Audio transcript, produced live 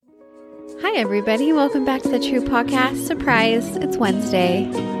Hi, everybody. Welcome back to the True Podcast. Surprise, it's Wednesday,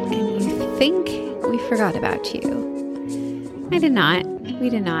 and you think we forgot about you. I did not. We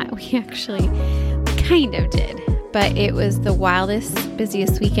did not. We actually kind of did, but it was the wildest,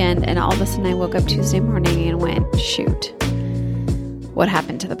 busiest weekend, and all of a sudden I woke up Tuesday morning and went, shoot, what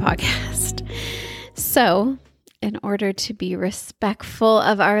happened to the podcast? So, in order to be respectful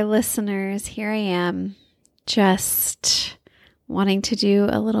of our listeners, here I am, just wanting to do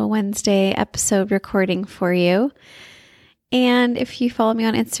a little Wednesday episode recording for you. And if you follow me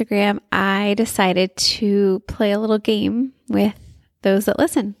on Instagram, I decided to play a little game with those that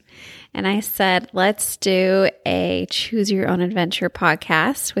listen. And I said, let's do a Choose Your Own Adventure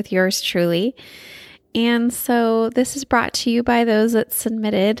podcast with yours truly. And so this is brought to you by those that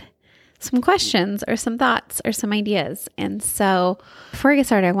submitted some questions or some thoughts or some ideas. And so before I get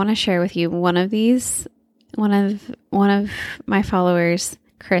started, I want to share with you one of my followers,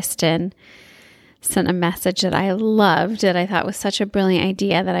 Kristen, sent a message that I loved, that I thought was such a brilliant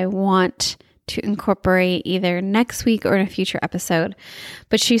idea that I want to incorporate either next week or in a future episode.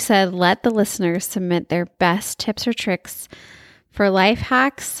 But she said, let the listeners submit their best tips or tricks for life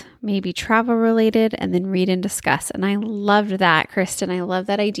hacks, maybe travel related, and then read and discuss. And I loved that, Kristen. I love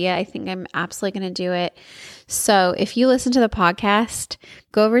that idea. I think I'm absolutely going to do it. So if you listen to the podcast,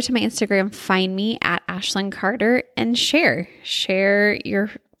 go over to my Instagram, find me at Ashlyn Carter, and share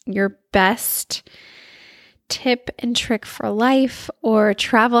your best tip and trick for life or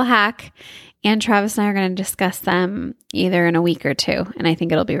travel hack. And Travis and I are going to discuss them either in a week or two. And I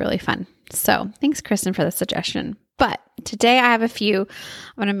think it'll be really fun. So thanks, Kristen, for the suggestion. But today I have a few.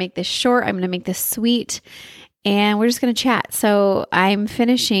 I'm going to make this short. I'm going to make this sweet. And we're just going to chat. So I'm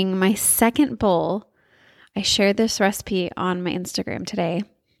finishing my second bowl. I shared this recipe on my Instagram today,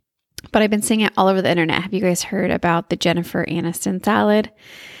 but I've been seeing it all over the internet. Have you guys heard about the Jennifer Aniston salad?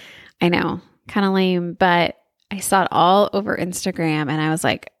 I know, kind of lame, but I saw it all over Instagram and I was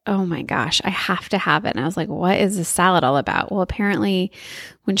like, oh my gosh, I have to have it. And I was like, what is this salad all about? Well, apparently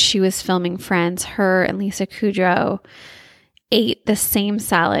when she was filming Friends, her and Lisa Kudrow ate the same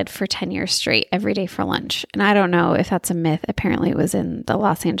salad for 10 years straight every day for lunch. And I don't know if that's a myth. Apparently it was in the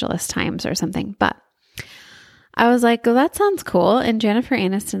Los Angeles Times or something, but I was like, well, that sounds cool. And Jennifer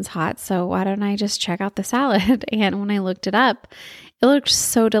Aniston's hot, so why don't I just check out the salad? And when I looked it up, it looked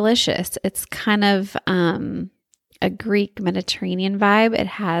so delicious. It's kind of a Greek Mediterranean vibe. It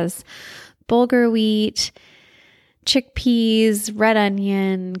has bulgur wheat, chickpeas, red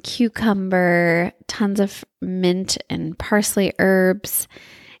onion, cucumber, tons of mint and parsley herbs.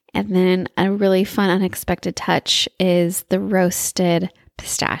 And then a really fun, unexpected touch is the roasted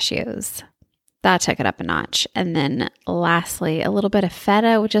pistachios. That took it up a notch. And then lastly, a little bit of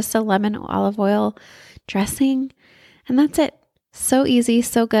feta with just a lemon olive oil dressing. And that's it. So easy,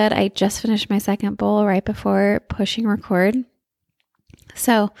 so good. I just finished my second bowl right before pushing record.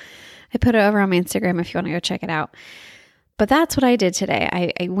 So I put it over on my Instagram if you want to go check it out. But that's what I did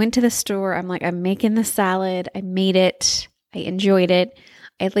today. I went to the store. I'm like, I'm making the salad. I made it. I enjoyed it.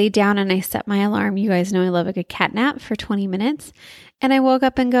 I laid down and I set my alarm. You guys know I love a good cat nap for 20 minutes. And I woke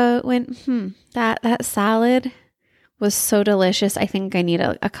up and went, that salad was so delicious. I think I need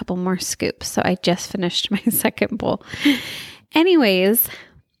a couple more scoops. So I just finished my second bowl. Anyways,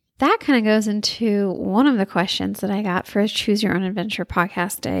 that kind of goes into one of the questions that I got for Choose Your Own Adventure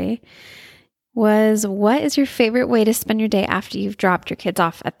podcast day was, what is your favorite way to spend your day after you've dropped your kids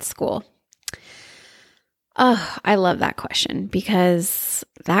off at school? Oh, I love that question because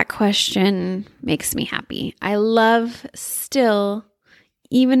that question makes me happy. I love still,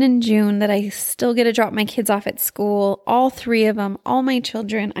 even in June, that I still get to drop my kids off at school, all three of them, all my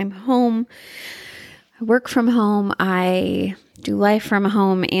children. I'm home. I work from home. I do life from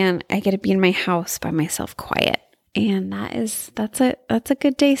home, and I get to be in my house by myself, quiet. And that's a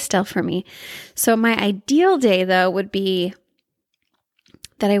good day still for me. So my ideal day though would be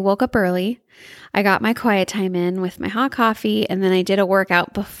that I woke up early. I got my quiet time in with my hot coffee, and then I did a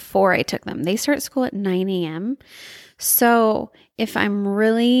workout before I took them. They start school at 9 a.m. So if I'm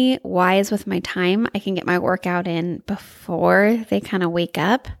really wise with my time, I can get my workout in before they kind of wake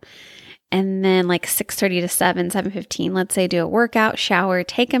up. And then like 6:30 to 7:15, let's say, do a workout, shower,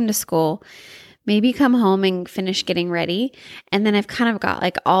 take them to school, maybe come home and finish getting ready. And then I've kind of got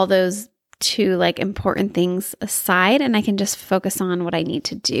like all those two like important things aside, and I can just focus on what I need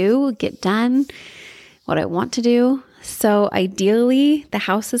to do, get done, what I want to do. So ideally the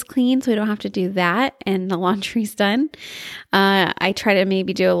house is clean so we don't have to do that, and the laundry's done. I try to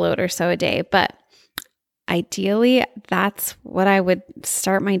maybe do a load or so a day, but ideally that's what I would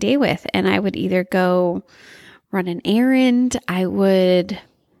start my day with. And I would either go run an errand, I would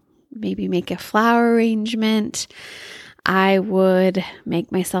maybe make a flower arrangement. I would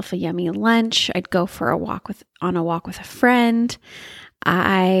make myself a yummy lunch. I'd go for on a walk with a friend.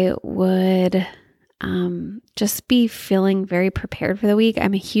 I would just be feeling very prepared for the week.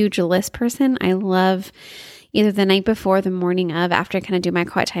 I'm a huge list person. I love either the night before, the morning of, after I kind of do my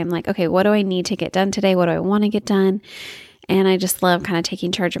quiet time, like, okay, what do I need to get done today? What do I want to get done? And I just love kind of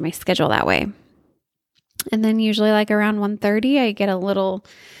taking charge of my schedule that way. And then usually like around 1:30, I get a little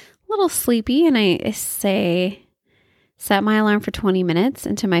sleepy, and I set my alarm for 20 minutes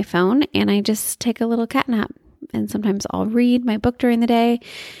into my phone, and I just take a little cat nap. And sometimes I'll read my book during the day.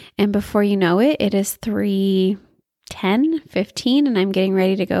 And before you know it, it is 3:10, 15, and I'm getting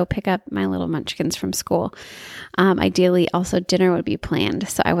ready to go pick up my little munchkins from school. Ideally, also dinner would be planned.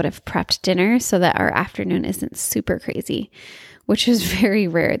 So I would have prepped dinner so that our afternoon isn't super crazy, which is very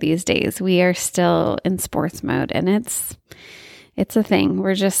rare these days. We are still in sports mode, and it's a thing.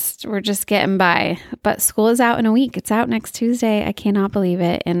 We're just getting by. But school is out in a week. It's out next Tuesday. I cannot believe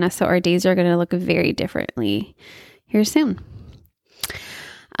it. And so our days are going to look very differently here soon.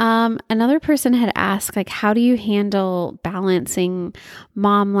 Another person had asked, like, how do you handle balancing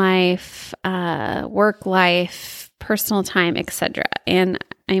mom life, work life, personal time, etc.? And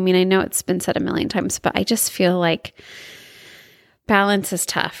I mean, I know it's been said a million times, but I just feel like balance is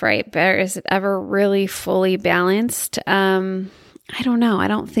tough, right? But is it ever really fully balanced? I don't know. I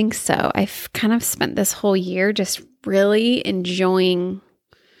don't think so. I've kind of spent this whole year just really enjoying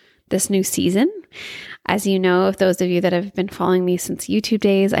this new season. As you know, if those of you that have been following me since YouTube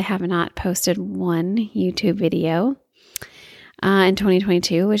days, I have not posted one YouTube video in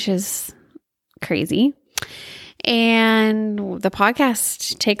 2022, which is crazy. And the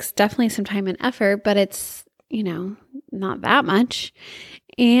podcast takes definitely some time and effort, but it's, not that much.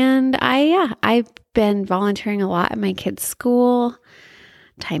 And I've been volunteering a lot at my kids' school,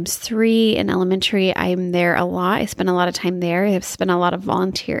 ×3 in elementary. I'm there a lot. I spend a lot of time there. I've spent a lot of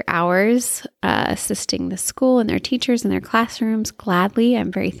volunteer hours assisting the school and their teachers in their classrooms. Gladly,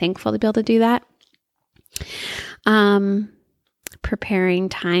 I'm very thankful to be able to do that. Preparing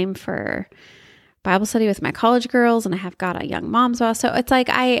time for Bible study with my college girls, and I have got a young mom's well. So it's like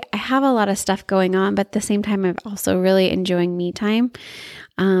I have a lot of stuff going on, but at the same time, I'm also really enjoying me time.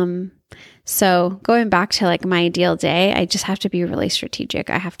 So going back to like my ideal day, I just have to be really strategic.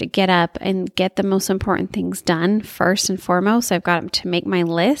 I have to get up and get the most important things done first and foremost. So I've got to make my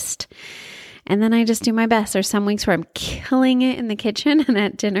list, and then I just do my best. There's some weeks where I'm killing it in the kitchen and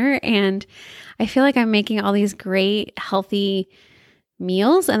at dinner, and I feel like I'm making all these great, healthy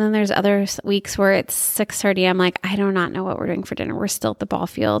meals. And then there's other weeks where it's 6:30. I'm like, I do not know what we're doing for dinner. We're still at the ball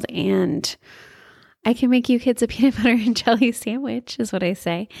field, and I can make you kids a peanut butter and jelly sandwich, is what I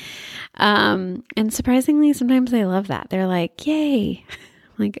say. And surprisingly, sometimes they love that. They're like, yay.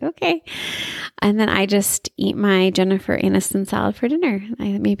 I'm like, okay. And then I just eat my Jennifer Aniston salad for dinner.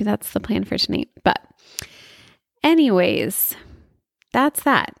 Maybe that's the plan for tonight. But anyways, that's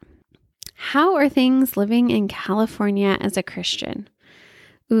that. How are things living in California as a Christian?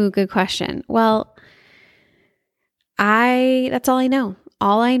 Ooh, good question. Well, that's all I know.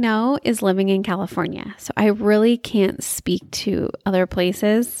 All I know is living in California. So I really can't speak to other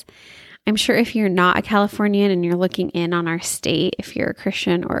places. I'm sure if you're not a Californian and you're looking in on our state, if you're a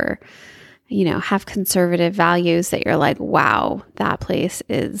Christian or, have conservative values, that you're like, wow, that place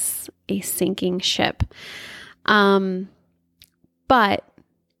is a sinking ship. But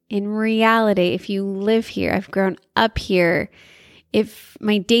in reality, if you live here, I've grown up here, if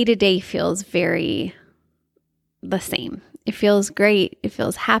my day-to-day feels very the same. It feels great. It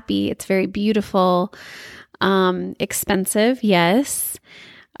feels happy. It's very beautiful. Expensive, yes.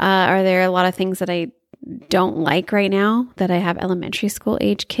 Are there a lot of things that I don't like right now, that I have elementary school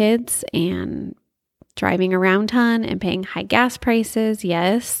age kids and driving around ton and paying high gas prices?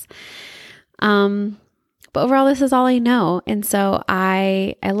 Yes. But overall, this is all I know. And so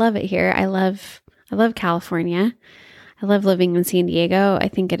I love it here. I love California. I love living in San Diego. I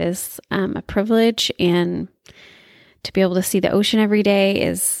think it is a privilege, and to be able to see the ocean every day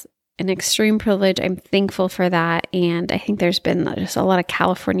is an extreme privilege. I'm thankful for that. And I think there's been just a lot of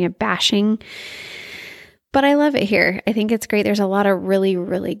California bashing, but I love it here. I think it's great. There's a lot of really,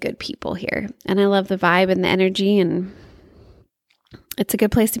 really good people here, and I love the vibe and the energy, and it's a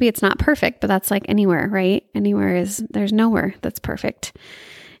good place to be. It's not perfect, but that's like anywhere, right? There's nowhere that's perfect.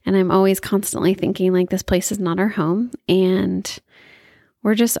 And I'm always constantly thinking like, this place is not our home, and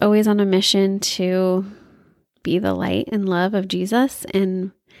we're just always on a mission to be the light and love of Jesus.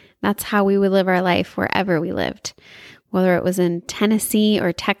 And that's how we would live our life wherever we lived, whether it was in Tennessee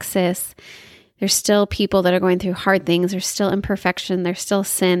or Texas. There's still people that are going through hard things. There's still imperfection. There's still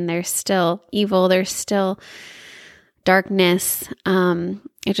sin. There's still evil. There's still darkness.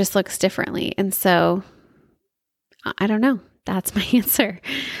 It just looks differently. And so I don't know. That's my answer.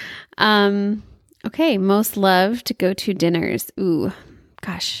 Okay. Most loved go-to dinners. Ooh,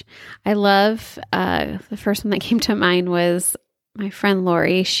 gosh. I love, the first one that came to mind was my friend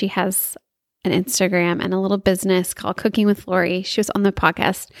Lori. She has an Instagram and a little business called Cooking with Lori. She was on the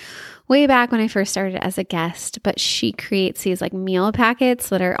podcast way back when I first started as a guest, but she creates these like meal packets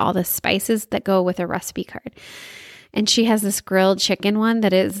that are all the spices that go with a recipe card. And she has this grilled chicken one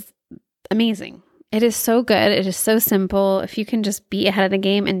that is amazing. It is so good. It is so simple. If you can just be ahead of the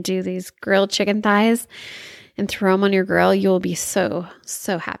game and do these grilled chicken thighs and throw them on your grill, you will be so,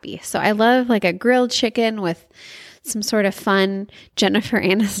 so happy. So I love like a grilled chicken with some sort of fun Jennifer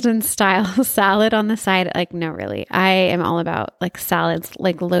Aniston style salad on the side. Like, no, really. I am all about like salads,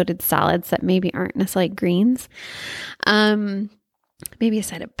 like loaded salads that maybe aren't necessarily greens. Maybe a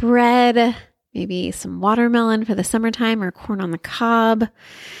side of bread, maybe some watermelon for the summertime or corn on the cob.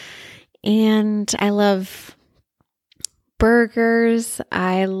 And I love burgers.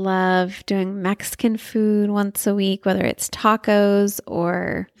 I love doing Mexican food once a week, whether it's tacos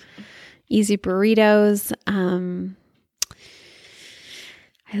or easy burritos.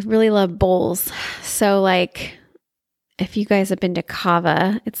 I really love bowls. So like if you guys have been to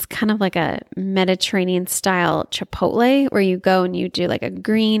Cava, it's kind of like a Mediterranean style Chipotle where you go and you do like a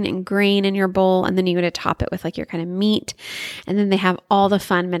green and grain in your bowl, and then you go to top it with like your kind of meat. And then they have all the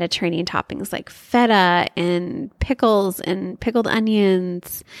fun Mediterranean toppings like feta and pickles and pickled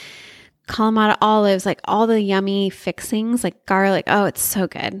onions, Kalamata olives, like all the yummy fixings like garlic. Oh, it's so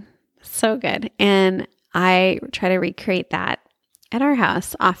good. So good. And I try to recreate that at our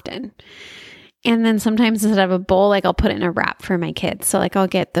house often. And then sometimes instead of a bowl, like I'll put it in a wrap for my kids. So like I'll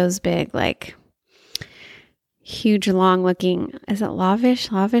get those big, like huge, long looking, is it lavish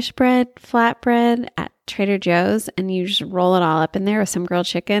bread, flatbread at Trader Joe's. And you just roll it all up in there with some grilled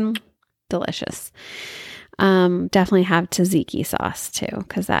chicken. Delicious. Definitely have tzatziki sauce too,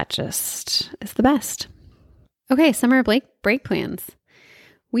 because that just is the best. Okay, summer break plans.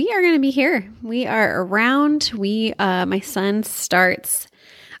 We are going to be here. We are around. My son starts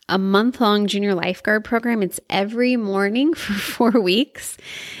a month-long junior lifeguard program. It's every morning for 4 weeks.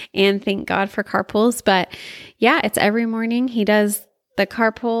 And thank God for carpools. But yeah, it's every morning. He does the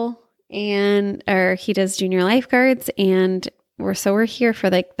carpool or he does junior lifeguards. And we're here for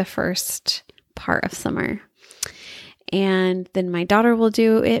like the first part of summer. And then my daughter will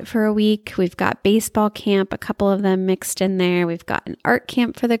do it for a week. We've got baseball camp, a couple of them mixed in there. We've got an art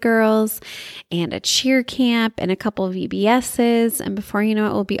camp for the girls and a cheer camp and a couple of VBSs. And before you know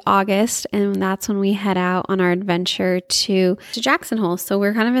it will be August. And that's when we head out on our adventure to Jackson Hole. So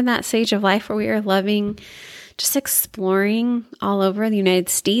we're kind of in that stage of life where we are loving just exploring all over the United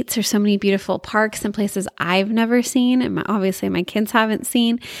States. There's so many beautiful parks and places I've never seen, and obviously my kids haven't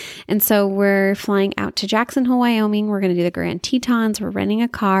seen. And so we're flying out to Jackson Hole, Wyoming. We're going to do the Grand Tetons. We're renting a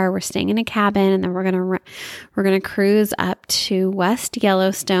car. We're staying in a cabin, and then we're going to cruise up to West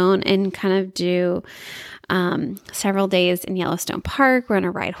Yellowstone and kind of do several days in Yellowstone Park. We're going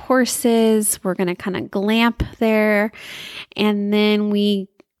to ride horses. We're going to kind of glamp there, and then we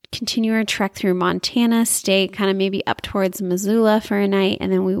continue our trek through Montana, stay kind of maybe up towards Missoula for a night, and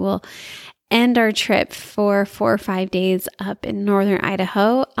then we will end our trip for 4 or 5 days up in northern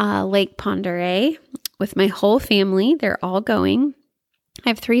Idaho, Lake Pend Oreille, with my whole family. They're all going. I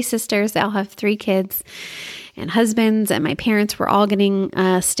have 3 sisters. They all have 3 kids and husbands, and my parents were all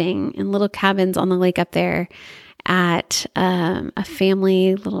staying in little cabins on the lake up there at a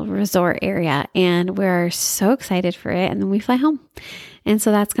family little resort area, and we're so excited for it. And then we fly home. And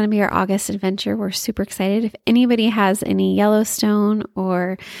so that's going to be our August adventure. We're super excited. If anybody has any Yellowstone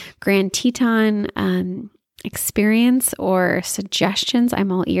or Grand Teton experience or suggestions,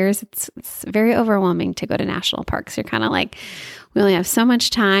 I'm all ears. It's very overwhelming to go to national parks. You're kind of like, we only have so much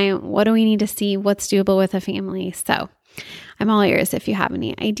time. What do we need to see? What's doable with a family? So I'm all ears if you have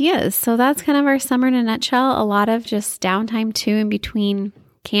any ideas. So that's kind of our summer in a nutshell. A lot of just downtime too in between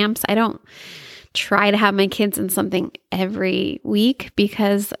camps. I don't try to have my kids in something every week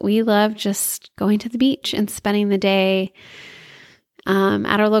because we love just going to the beach and spending the day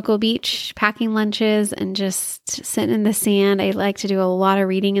at our local beach, packing lunches and just sitting in the sand. I like to do a lot of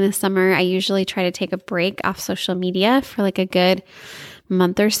reading in the summer. I usually try to take a break off social media for like a good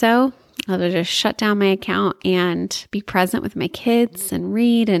month or so. I'll just shut down my account and be present with my kids and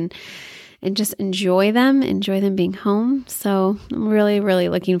read and just enjoy them being home. So I'm really, really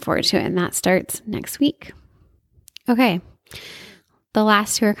looking forward to it. And that starts next week. Okay. The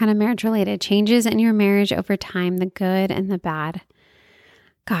last two are kind of marriage related. Changes in your marriage over time, the good and the bad.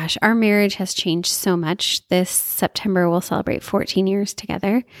 Gosh, our marriage has changed so much. This September we'll celebrate 14 years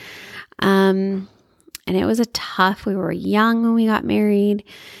together. And it was we were young when we got married,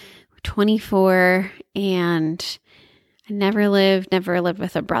 24, and I never lived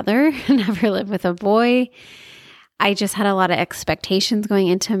with a brother, never lived with a boy. I just had a lot of expectations going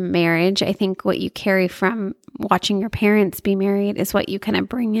into marriage. I think what you carry from watching your parents be married is what you kind of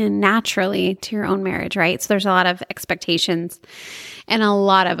bring in naturally to your own marriage, right? So there's a lot of expectations and a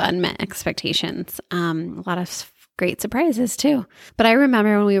lot of unmet expectations, a lot of great surprises too. But I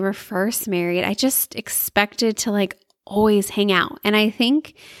remember when we were first married, I just expected to like always hang out. And I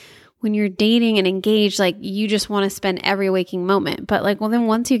think when you're dating and engaged, like you just want to spend every waking moment. But like, well, then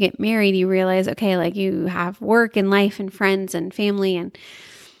once you get married, you realize, okay, like you have work and life and friends and family, and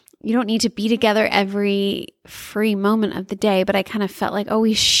you don't need to be together every free moment of the day. But I kind of felt like, oh,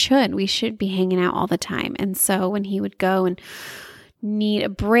 we should be hanging out all the time. And so when he would go and need a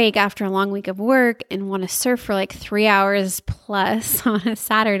break after a long week of work and want to surf for like 3 hours plus on a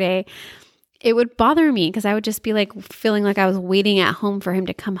Saturday, it would bother me because I would just be like feeling like I was waiting at home for him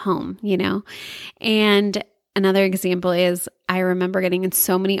to come home, you know? And another example is I remember getting in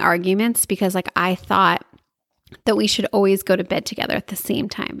so many arguments because like I thought that we should always go to bed together at the same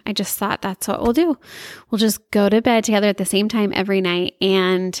time. I just thought that's what we'll do. We'll just go to bed together at the same time every night.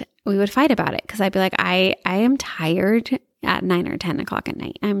 And we would fight about it because I'd be like, I am tired at 9 or 10 o'clock at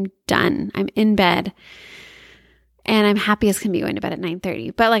night. I'm done. I'm in bed. And I'm happy as can be going to bed at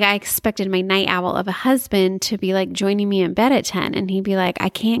 9:30. But like I expected my night owl of a husband to be like joining me in bed at 10. And he'd be like, I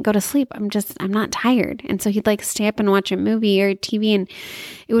can't go to sleep. I'm not tired. And so he'd like stay up and watch a movie or TV. And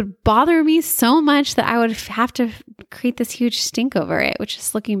it would bother me so much that I would have to create this huge stink over it, which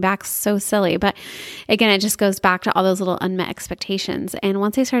is looking back so silly. But again, it just goes back to all those little unmet expectations. And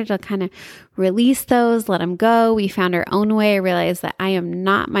once I started to kind of release those, let them go, we found our own way. I realized that I am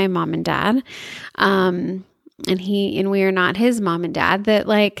not my mom and dad. And we are not his mom and dad, that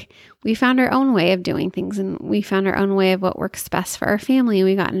like we found our own way of doing things and we found our own way of what works best for our family.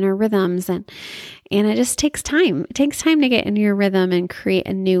 We got in our rhythms and it just takes time. It takes time to get into your rhythm and create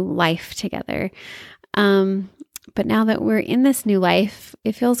a new life together. But now that we're in this new life,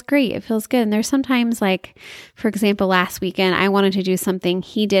 it feels great. It feels good. And there's sometimes like, for example, last weekend, I wanted to do something,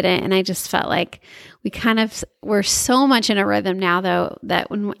 he didn't. And I just felt like we're so much in a rhythm now though, that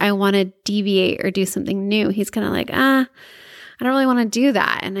when I want to deviate or do something new, he's kind of like, I don't really want to do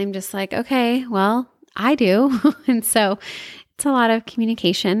that. And I'm just like, okay, well, I do. And so it's a lot of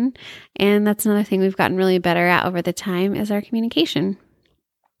communication. And that's another thing we've gotten really better at over the time is our communication.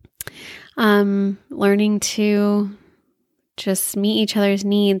 Learning to just meet each other's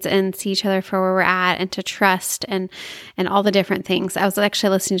needs and see each other for where we're at and to trust and all the different things. I was actually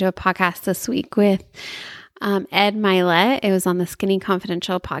listening to a podcast this week with Ed Milet. It was on the Skinny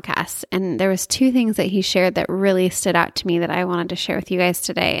Confidential podcast. And there was 2 things that he shared that really stood out to me that I wanted to share with you guys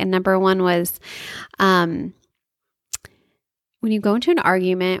today. And number one was, when you go into an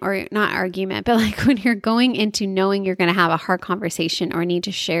argument, or not argument, but like when you're going into knowing you're going to have a hard conversation or need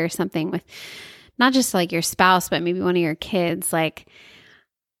to share something with not just like your spouse, but maybe one of your kids, like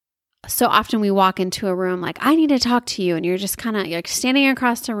so often we walk into a room like, I need to talk to you. And you're just kind of like standing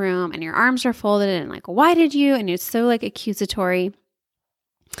across the room and your arms are folded and like, why did you? And it's so like accusatory.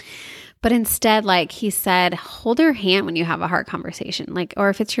 But instead, like he said, hold her hand when you have a hard conversation. Like, or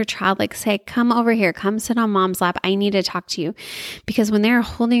if it's your child, like say, come over here, come sit on mom's lap. I need to talk to you. Because when they're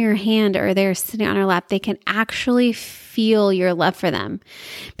holding your hand or they're sitting on her lap, they can actually feel your love for them.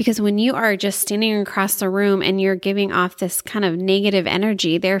 Because when you are just standing across the room and you're giving off this kind of negative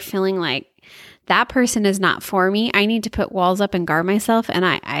energy, they're feeling like that person is not for me. I need to put walls up and guard myself. And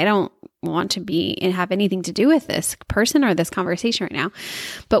I don't want to be and have anything to do with this person or this conversation right now.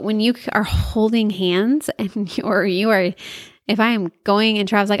 But when you are holding hands and if I am going and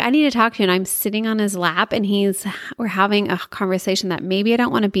Trav's like, I need to talk to you, and I'm sitting on his lap and we're having a conversation that maybe I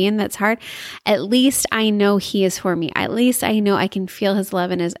don't want to be in, that's hard. At least I know he is for me. At least I know I can feel his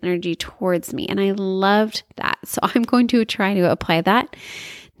love and his energy towards me. And I loved that. So I'm going to try to apply that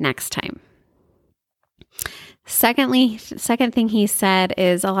next time. Second thing he said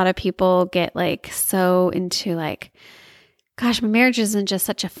is a lot of people get like so into like, gosh, my marriage isn't just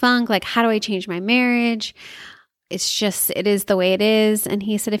such a funk. Like, how do I change my marriage? It is the way it is. And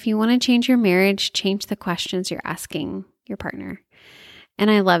he said, if you want to change your marriage, change the questions you're asking your partner.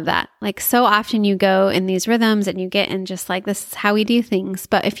 And I love that. Like so often you go in these rhythms and you get in just like, this is how we do things.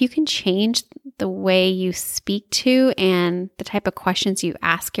 But if you can change the way you speak to and the type of questions you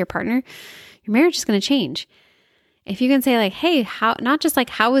ask your partner, your marriage is going to change. if you can say like, hey, not just like,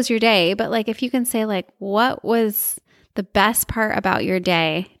 how was your day? But like, if you can say like, what was the best part about your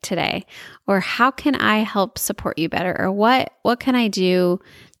day today? Or how can I help support you better? Or what can I do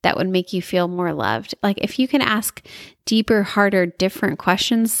that would make you feel more loved? Like if you can ask deeper, harder, different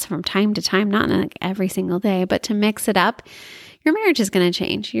questions from time to time, not like every single day, but to mix it up, your marriage is going to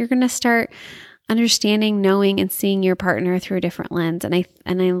change. You're going to start understanding, knowing, and seeing your partner through a different lens. And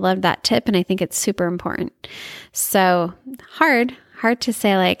I love that tip, and I think it's super important. So hard to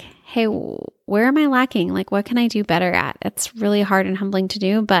say like, hey, where am I lacking? Like, what can I do better at? It's really hard and humbling to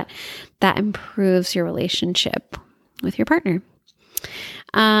do, but that improves your relationship with your partner.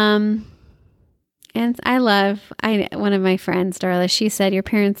 And one of my friends, Darla, she said, your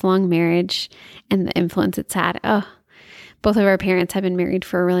parents' long marriage and the influence it's had. Oh, both of our parents have been married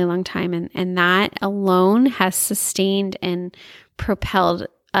for a really long time. And that alone has sustained and propelled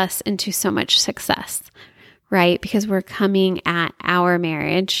us into so much success, right? Because we're coming at our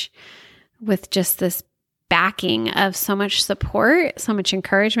marriage with just this backing of so much support, so much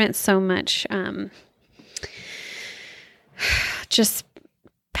encouragement, so much just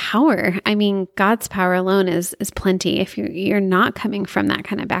power. I mean, God's power alone is plenty if you're not coming from that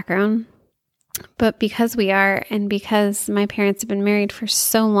kind of background. But because we are, and because my parents have been married for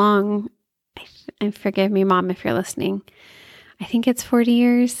so long, and forgive me, Mom, if you're listening, I think it's 40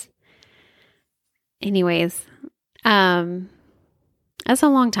 years. Anyways, that's a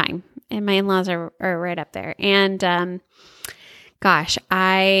long time. And my in-laws are right up there. And gosh,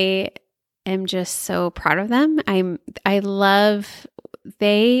 I am just so proud of them.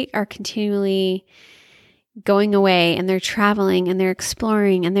 They are continually going away, and they're traveling, and they're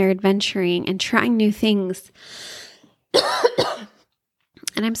exploring, and they're adventuring and trying new things.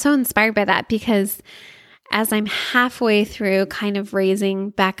 And I'm so inspired by that, because as I'm halfway through kind of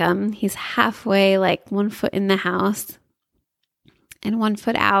raising Beckham, he's halfway, like 1 foot in the house and 1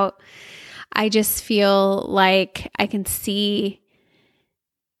 foot out. I just feel like I can see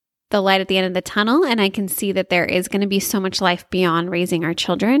the light at the end of the tunnel, and I can see that there is going to be so much life beyond raising our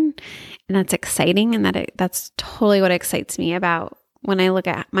children. And that's exciting. And that's totally what excites me about when I look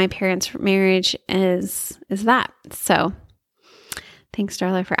at my parents' marriage is that. So thanks,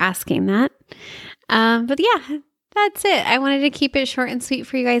 Darla, for asking that. But yeah, that's it. I wanted to keep it short and sweet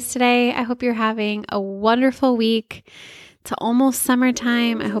for you guys today. I hope you're having a wonderful week. It's almost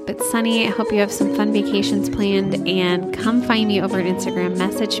summertime. I hope it's sunny. I hope you have some fun vacations planned, and come find me over on Instagram.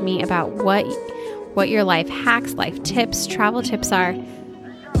 Message me about what your life hacks, life tips, travel tips are.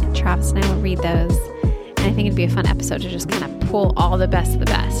 Travis and I will read those. And I think it'd be a fun episode to just kind of pull all the best of the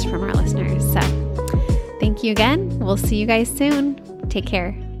best from our listeners. So thank you again. We'll see you guys soon. Take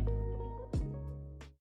care.